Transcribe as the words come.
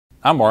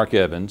I'm Mark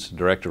Evans,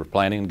 Director of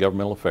Planning and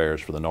Governmental Affairs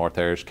for the North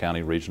Harris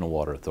County Regional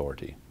Water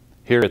Authority.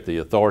 Here at the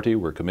Authority,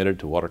 we're committed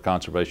to water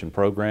conservation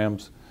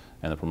programs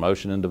and the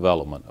promotion and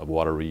development of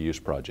water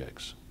reuse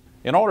projects.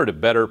 In order to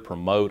better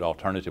promote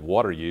alternative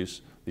water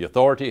use, the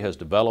Authority has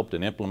developed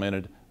and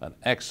implemented an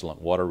excellent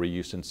water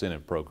reuse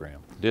incentive program.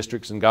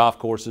 Districts and golf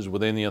courses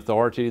within the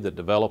Authority that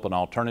develop an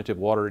alternative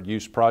water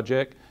use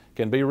project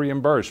can be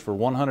reimbursed for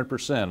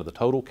 100% of the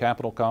total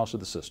capital cost of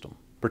the system.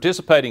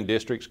 Participating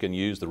districts can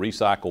use the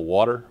recycled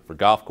water for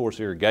golf course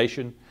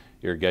irrigation,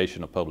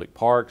 irrigation of public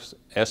parks,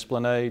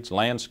 esplanades,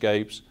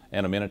 landscapes,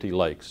 and amenity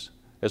lakes,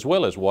 as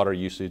well as water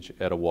usage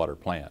at a water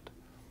plant.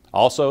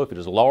 Also, if it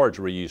is a large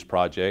reuse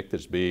project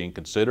that's being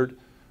considered,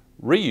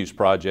 reuse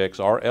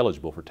projects are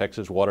eligible for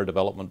Texas Water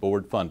Development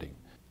Board funding.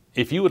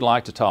 If you would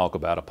like to talk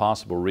about a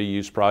possible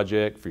reuse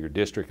project for your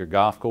district or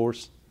golf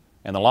course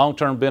and the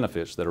long-term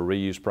benefits that a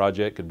reuse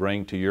project could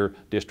bring to your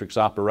district's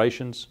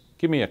operations,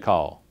 give me a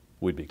call.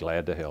 We'd be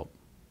glad to help.